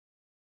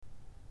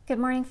Good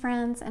morning,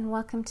 friends, and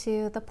welcome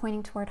to the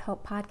Pointing Toward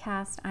Hope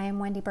podcast. I am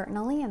Wendy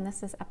Bertinelli, and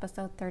this is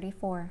episode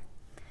 34.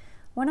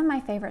 One of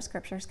my favorite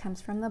scriptures comes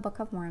from the Book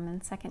of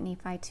Mormon, 2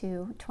 Nephi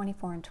 2,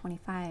 24 and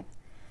 25.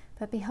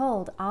 But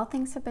behold, all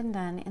things have been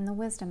done in the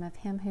wisdom of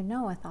him who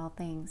knoweth all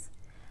things.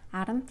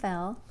 Adam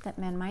fell, that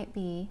men might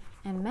be,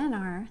 and men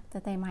are,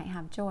 that they might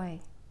have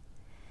joy.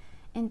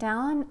 In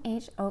Dallin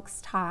H.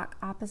 Oak's talk,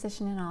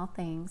 Opposition in All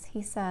Things,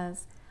 he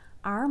says,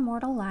 "Our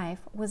mortal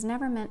life was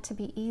never meant to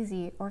be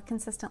easy or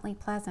consistently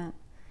pleasant.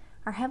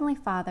 Our Heavenly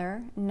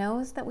Father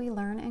knows that we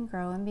learn and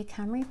grow and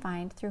become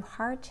refined through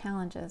hard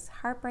challenges,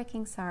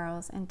 heartbreaking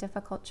sorrows, and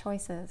difficult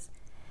choices.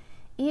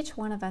 Each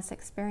one of us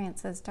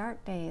experiences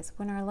dark days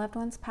when our loved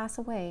ones pass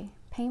away,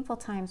 painful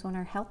times when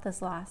our health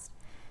is lost,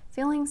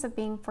 feelings of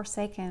being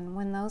forsaken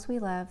when those we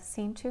love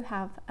seem to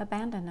have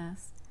abandoned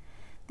us.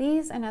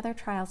 These and other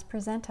trials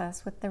present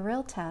us with the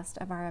real test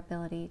of our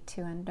ability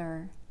to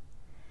endure.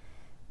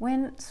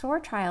 When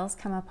sore trials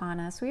come upon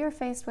us, we are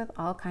faced with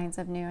all kinds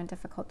of new and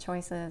difficult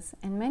choices,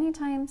 and many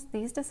times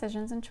these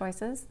decisions and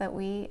choices that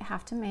we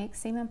have to make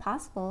seem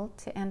impossible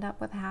to end up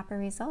with a happy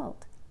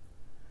result.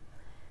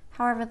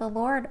 However, the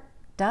Lord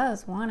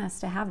does want us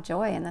to have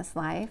joy in this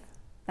life.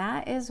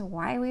 That is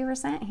why we were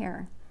sent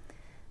here.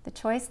 The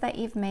choice that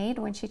Eve made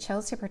when she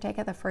chose to partake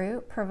of the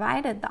fruit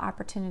provided the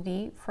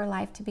opportunity for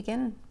life to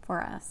begin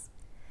for us.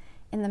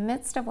 In the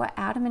midst of what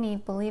Adam and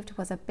Eve believed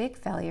was a big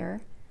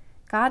failure,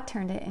 God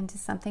turned it into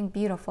something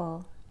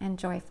beautiful and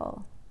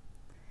joyful.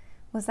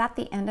 Was that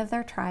the end of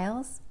their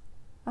trials?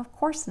 Of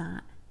course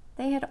not.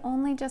 They had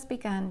only just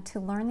begun to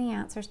learn the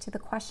answers to the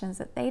questions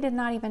that they did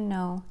not even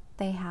know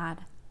they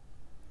had.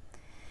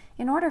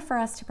 In order for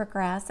us to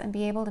progress and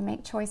be able to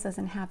make choices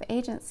and have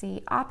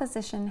agency,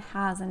 opposition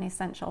has an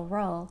essential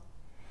role.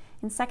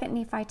 In 2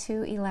 Nephi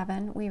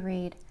 2:11, we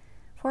read,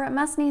 "For it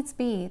must needs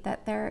be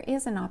that there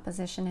is an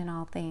opposition in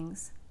all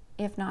things.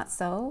 If not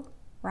so,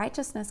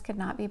 righteousness could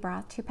not be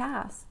brought to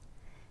pass.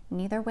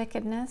 Neither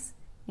wickedness,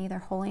 neither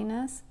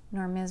holiness,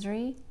 nor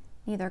misery,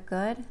 neither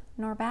good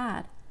nor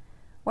bad.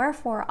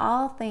 Wherefore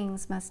all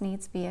things must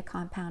needs be a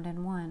compound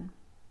in one."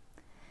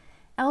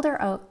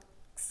 Elder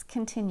Oaks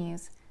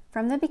continues,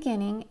 "From the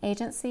beginning,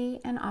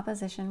 agency and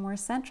opposition were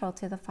central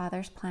to the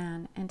Father's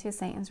plan and to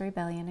Satan's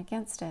rebellion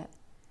against it.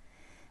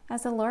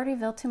 As the Lord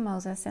revealed to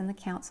Moses in the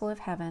council of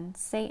heaven,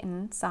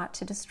 Satan sought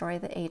to destroy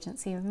the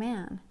agency of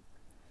man.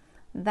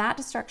 That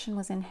destruction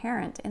was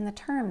inherent in the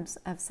terms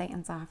of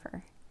Satan's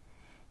offer.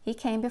 He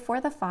came before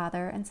the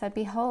Father and said,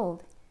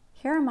 'Behold,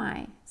 here am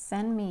I,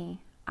 send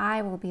me.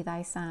 I will be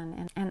thy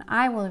son, and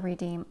I will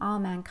redeem all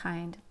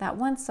mankind, that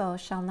one soul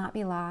shall not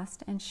be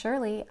lost, and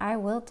surely I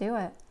will do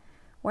it.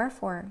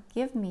 Wherefore,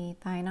 give me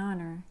thine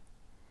honor.'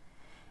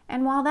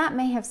 And while that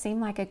may have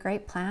seemed like a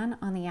great plan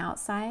on the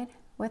outside,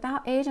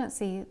 without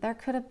agency there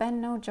could have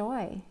been no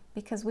joy,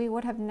 because we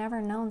would have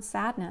never known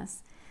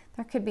sadness.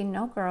 There could be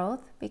no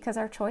growth because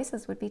our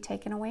choices would be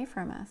taken away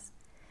from us.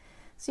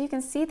 So you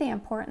can see the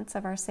importance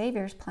of our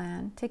Savior's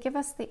plan to give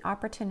us the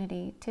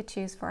opportunity to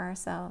choose for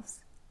ourselves.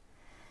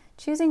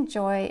 Choosing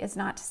joy is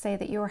not to say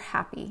that you are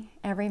happy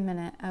every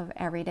minute of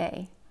every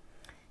day.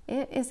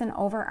 It is an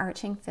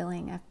overarching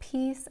feeling of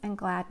peace and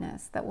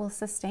gladness that will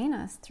sustain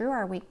us through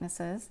our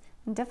weaknesses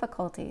and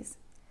difficulties.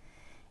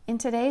 In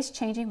today's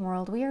changing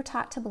world, we are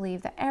taught to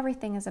believe that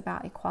everything is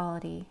about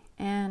equality,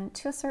 and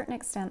to a certain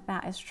extent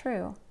that is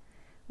true.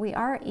 We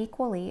are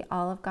equally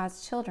all of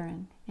God's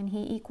children, and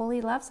He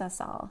equally loves us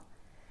all.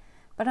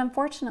 But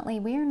unfortunately,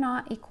 we are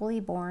not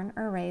equally born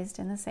or raised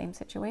in the same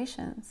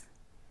situations.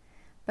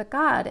 But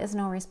God is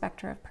no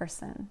respecter of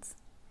persons.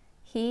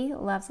 He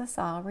loves us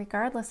all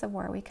regardless of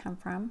where we come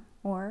from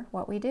or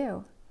what we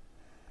do.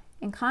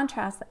 In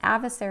contrast, the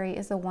adversary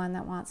is the one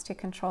that wants to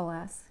control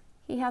us.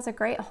 He has a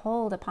great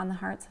hold upon the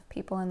hearts of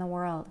people in the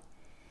world.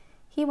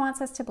 He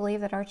wants us to believe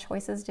that our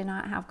choices do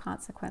not have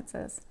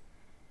consequences,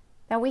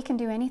 that we can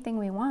do anything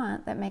we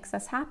want that makes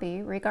us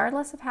happy,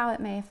 regardless of how it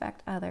may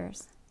affect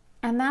others.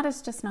 And that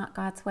is just not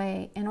God's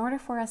way. In order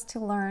for us to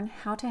learn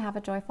how to have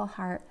a joyful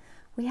heart,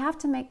 we have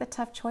to make the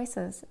tough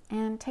choices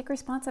and take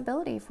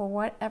responsibility for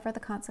whatever the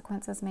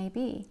consequences may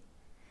be.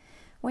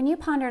 When you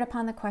pondered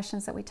upon the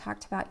questions that we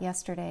talked about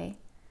yesterday,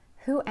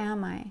 who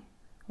am I?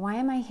 Why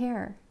am I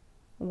here?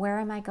 Where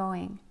am I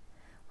going?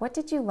 What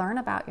did you learn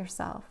about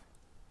yourself?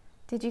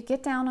 Did you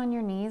get down on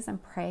your knees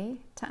and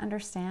pray to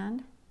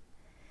understand?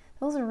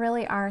 Those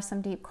really are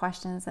some deep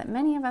questions that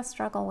many of us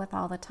struggle with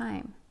all the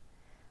time.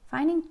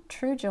 Finding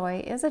true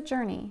joy is a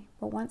journey,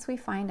 but once we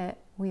find it,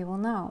 we will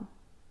know.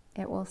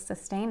 It will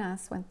sustain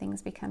us when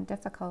things become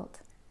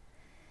difficult.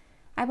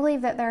 I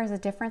believe that there is a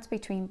difference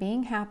between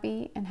being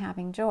happy and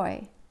having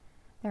joy.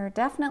 There are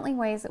definitely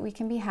ways that we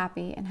can be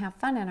happy and have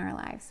fun in our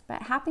lives,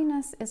 but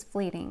happiness is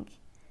fleeting.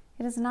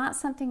 It is not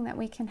something that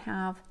we can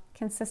have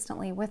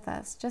consistently with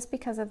us just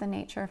because of the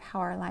nature of how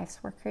our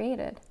lives were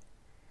created.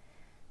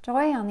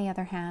 Joy, on the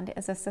other hand,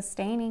 is a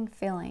sustaining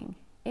feeling.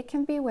 It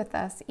can be with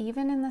us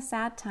even in the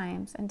sad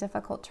times and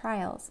difficult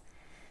trials,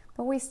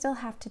 but we still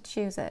have to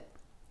choose it.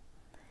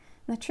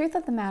 And the truth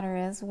of the matter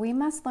is, we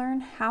must learn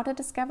how to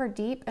discover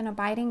deep and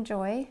abiding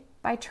joy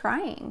by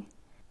trying,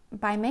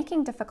 by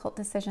making difficult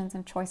decisions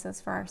and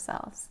choices for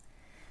ourselves.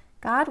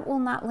 God will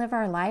not live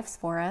our lives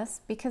for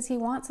us because He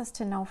wants us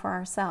to know for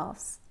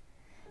ourselves.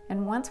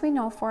 And once we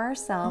know for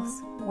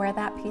ourselves where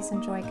that peace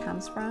and joy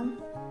comes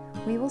from,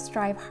 we will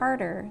strive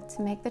harder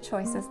to make the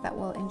choices that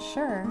will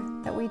ensure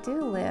that we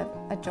do live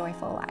a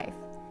joyful life,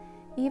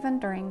 even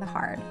during the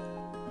hard.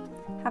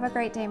 Have a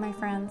great day, my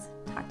friends.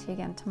 Talk to you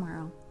again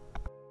tomorrow.